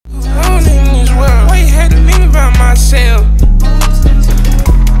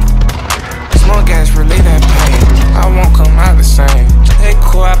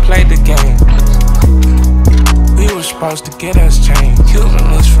supposed to get us changed.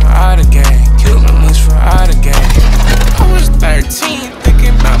 Cuban links for all the gang. Cuban links for all the gang. I was 13,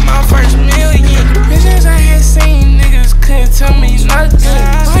 thinking about my first million. Visions I had seen, niggas couldn't tell me nothing.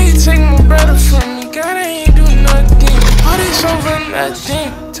 Why you take my brother from me? God, I ain't do nothing. All this over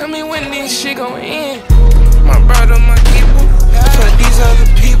nothing. Tell me when this shit gon' end. My brother, my people. For these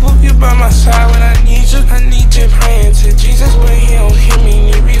other people, you by my side when I need you. I need you praying to Jesus, but he don't hear me,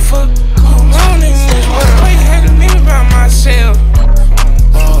 need reefer. Come on in this world, why you had to leave me by myself?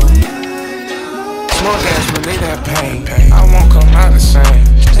 Smoke gas, relieve that pain. I won't come out the same.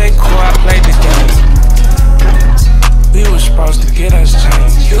 Stay cool, I played the game. We were supposed to get us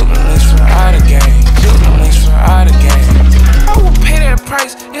changed. Cuban links for all the game. Cuban links for all the game. I would pay that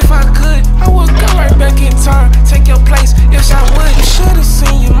price if I could. I would go right back in time, take your place. Yes, I would. You should've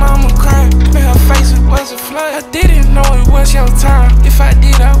seen your mama cry. Man, her face, it was a flood. I didn't know it was your time. If I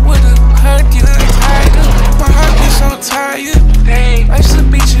did, I would've hugged you tighter. My heart is so tired. Dang, life's a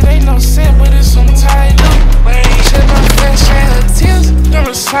beach, it ain't no sin, but it's some tired. Wait, shed my flesh, shed her tears. Them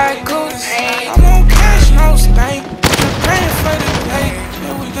recycles. I won't cash no stank. Praying for the day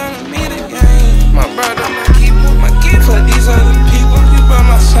that we gonna meet again. My brother, my keeper, my gift for these other people. You by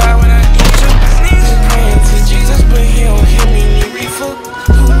my side when I need you. Been praying to Jesus, but he don't hear me, need reefer.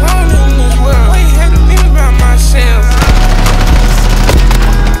 Who won in this world? Why you had to leave me by myself?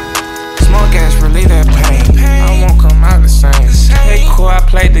 Smoke gas, relieve that pain. I won't come out the same. Hey, cool, I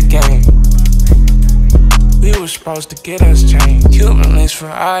played the game. We were supposed to get us changed. Cuban links for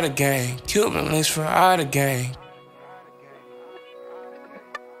all the gang. Cuban links for all the gang.